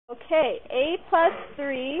Okay, a plus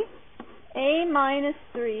 3, a minus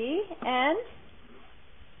 3, and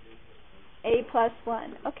a plus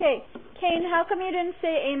 1. Okay, Kane, how come you didn't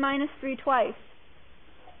say a minus 3 twice?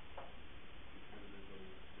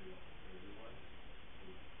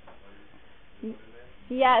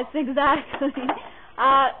 Yes, exactly.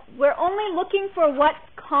 We're only looking for what's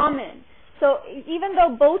common. So even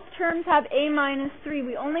though both terms have a minus 3,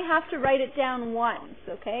 we only have to write it down once,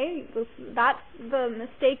 okay? That's the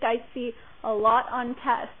mistake I see a lot on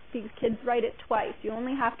tests. These kids write it twice. You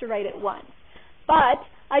only have to write it once. But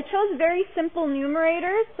I chose very simple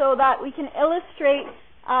numerators so that we can illustrate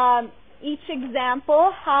each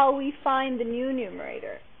example how we find the new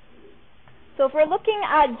numerator. So if we're looking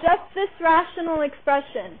at just this rational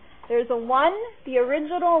expression, there's a 1, the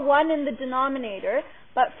original 1 in the denominator,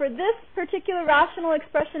 but for this particular rational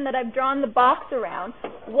expression that I've drawn the box around,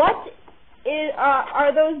 what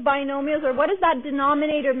are those binomials, or what is that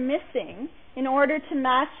denominator missing in order to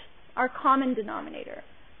match our common denominator?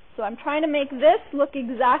 So I'm trying to make this look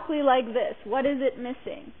exactly like this. What is it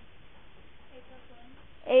missing?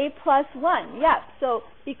 A plus 1. Yeah, so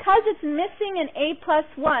because it's missing an a plus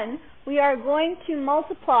 1, we are going to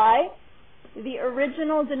multiply the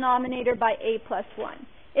original denominator by a plus 1.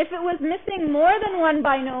 If it was missing more than one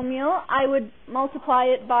binomial, I would multiply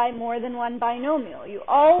it by more than one binomial. You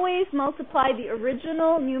always multiply the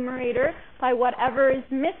original numerator by whatever is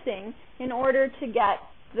missing in order to get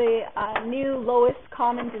the new lowest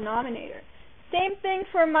common denominator. Same thing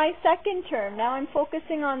for my second term. Now I'm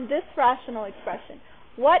focusing on this rational expression.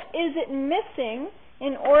 What is it missing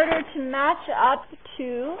in order to match up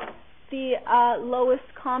to the lowest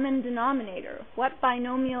common denominator? What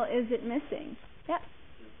binomial is it missing? Yeah.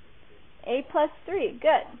 A plus 3.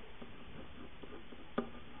 Good.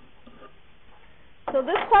 So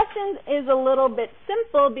this question is a little bit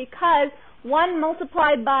simple because 1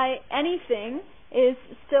 multiplied by anything is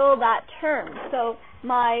still that term. So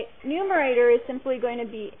my numerator is simply going to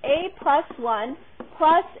be a plus 1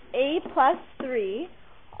 plus a plus 3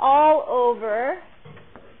 all over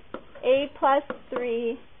a plus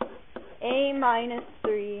 3, a minus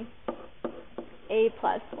 3, a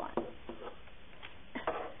plus 1.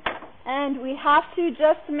 And we have to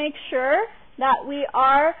just make sure that we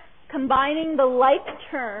are combining the like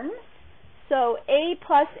terms. So a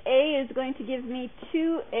plus a is going to give me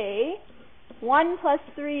 2a. 1 plus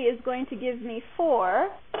 3 is going to give me 4.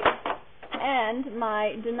 And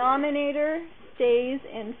my denominator stays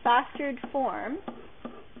in factored form.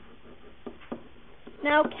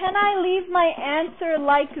 Now, can I leave my answer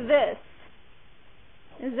like this?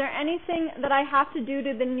 Is there anything that I have to do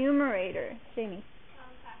to the numerator? Jamie?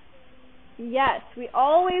 Yes, we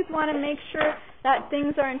always want to make sure that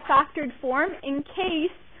things are in factored form in case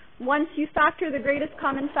once you factor the greatest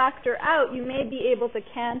common factor out, you may be able to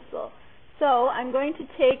cancel. So I'm going to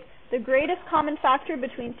take the greatest common factor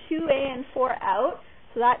between 2a and 4 out.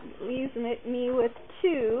 So that leaves me with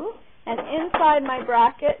 2. And inside my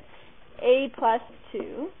bracket, a plus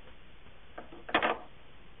 2.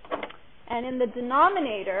 And in the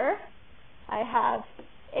denominator, I have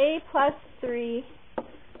a plus 3,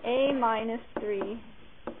 a minus 3,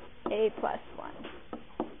 a plus 1.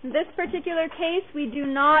 In this particular case, we do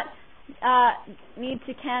not need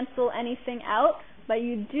to cancel anything out, but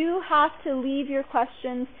you do have to leave your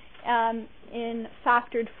questions in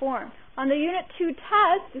factored form. On the Unit 2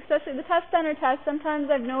 test, especially the test center test, sometimes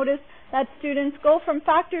I've noticed that students go from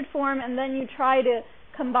factored form and then you try to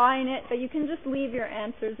combine it, but you can just leave your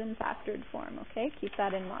answers in factored form, okay? Keep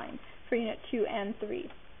that in mind for Unit 2 and 3.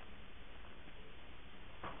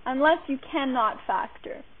 Unless you cannot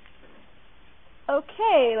factor.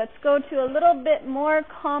 Okay, let's go to a little bit more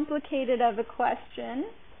complicated of a question.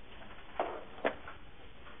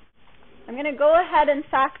 I'm going to go ahead and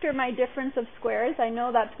factor my difference of squares. I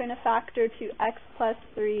know that's going to factor to x plus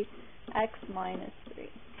 3, x minus 3.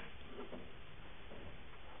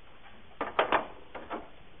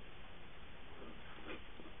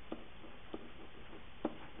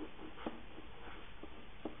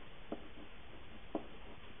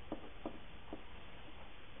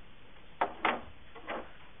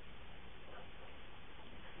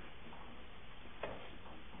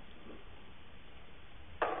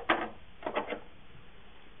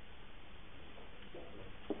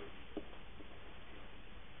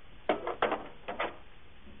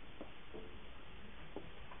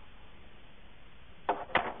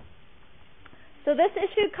 So this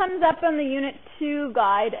issue comes up on the Unit 2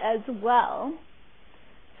 guide as well.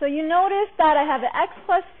 So you notice that I have x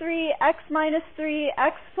plus 3, x minus 3,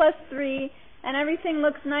 x plus 3, and everything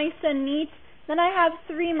looks nice and neat. Then I have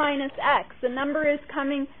 3 minus x. The number is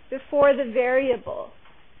coming before the variable.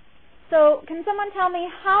 So can someone tell me,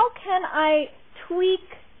 how can I tweak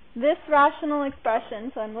this rational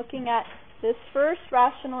expression? So I'm looking at this first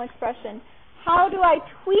rational expression. How do I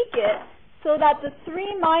tweak it so that the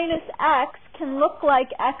 3 minus x can look like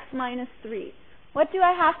x minus 3? What do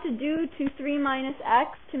I have to do to 3 minus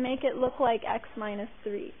x to make it look like x minus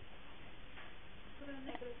 3?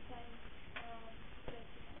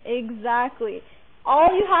 Exactly.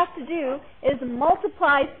 All you have to do is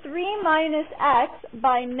multiply 3 minus x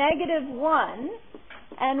by negative 1,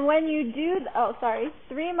 and when you do,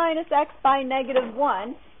 3 minus x by negative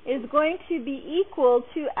 1 is going to be equal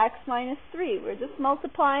to x minus 3. We're just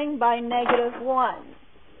multiplying by negative 1,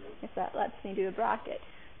 if that lets me do a bracket.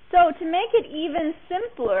 So to make it even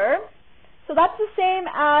simpler, so that's the same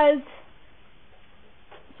as,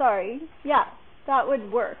 that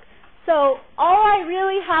would work. So all I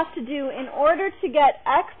really have to do in order to get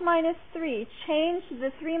x minus 3, change the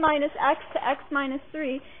 3 minus x to x minus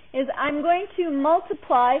 3, is I'm going to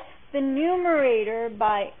multiply the numerator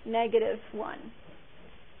by negative 1.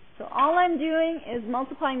 So all I'm doing is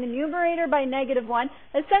multiplying the numerator by negative 1.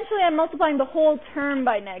 Essentially, I'm multiplying the whole term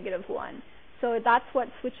by negative 1. So that's what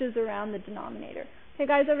switches around the denominator. Okay,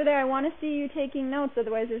 guys over there, I want to see you taking notes,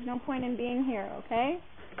 otherwise there's no point in being here, okay?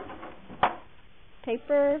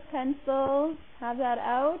 Paper, pencil, have that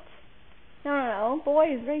out. No,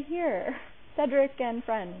 boys, right here. Cedric and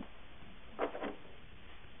friend.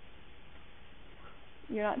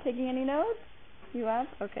 You're not taking any notes? You have?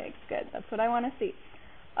 Okay, good. That's what I want to see.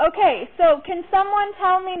 Okay, so can someone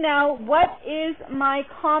tell me now, what is my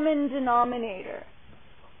common denominator?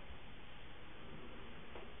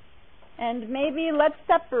 And maybe let's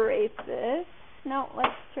separate this. No,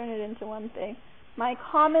 let's turn it into one thing. My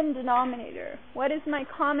common denominator. What is my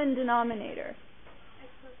common denominator?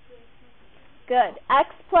 Good. X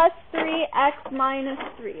plus 3, x minus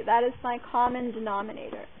 3. That is my common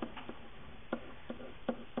denominator.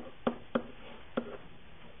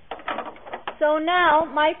 So now,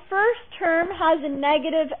 my first term has a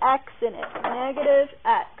negative x in it. Negative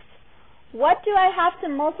x. What do I have to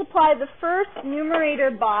multiply the first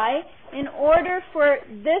numerator by in order for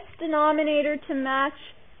this denominator to match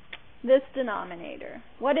this denominator?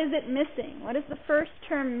 What is it missing? What is the first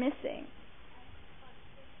term missing?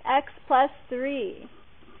 X plus 3.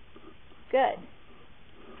 Good.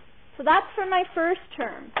 So that's for my first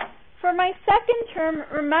term. For my second term,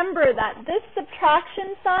 remember that this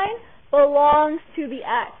subtraction sign belongs to the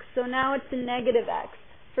x. So now it's a negative x.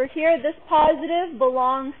 For here, this positive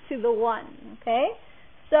belongs to the 1. Okay?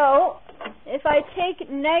 So if I take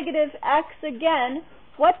negative x again,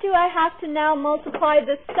 what do I have to now multiply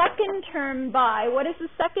the second term by? What is the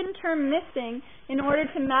second term missing in order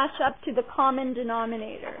to match up to the common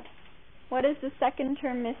denominator? What is the second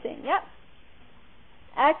term missing? Yep.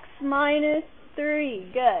 X minus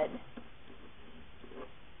 3. Good.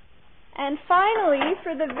 And finally,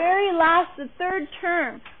 for the very last, the third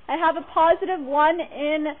term, I have a positive 1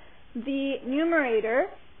 in the numerator.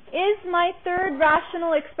 Is my third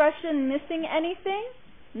rational expression missing anything?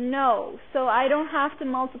 No. So I don't have to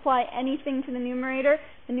multiply anything to the numerator.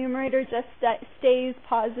 The numerator just stays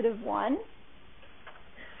positive 1.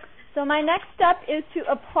 So my next step is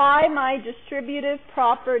to apply my distributive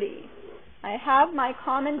property. I have my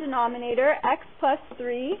common denominator, x plus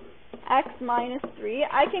 3, x minus 3.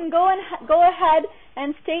 I can go ahead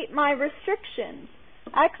and state my restrictions.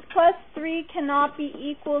 X plus 3 cannot be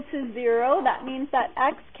equal to 0. That means that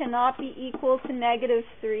x cannot be equal to negative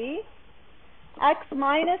 3. X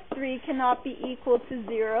minus 3 cannot be equal to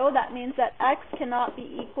 0. That means that x cannot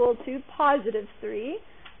be equal to positive 3.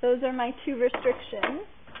 Those are my two restrictions.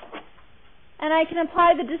 And I can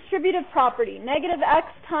apply the distributive property. Negative x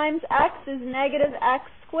times x is negative x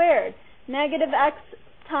squared. Negative x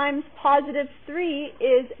times positive 3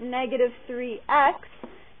 is negative 3x.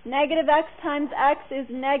 Negative x times x is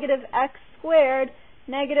negative x squared.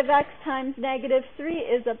 Negative x times negative 3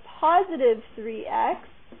 is a positive 3x.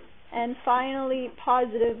 And finally,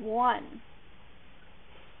 positive 1.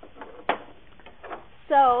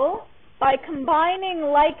 So, by combining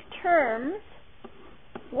like terms,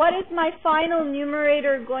 what is my final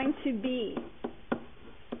numerator going to be?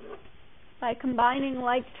 By combining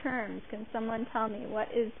like terms, can someone tell me what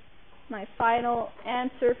is my final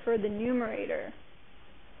answer for the numerator?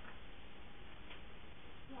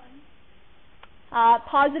 1.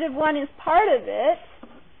 Positive 1 is part of it.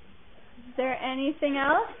 Is there anything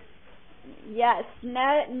else? Yes,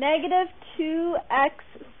 negative 2x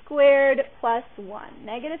squared plus 1.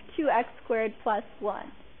 Negative 2x squared plus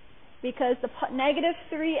 1. Because the negative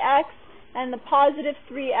 3x and the positive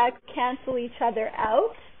 3x cancel each other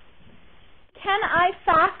out. Can I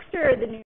factor the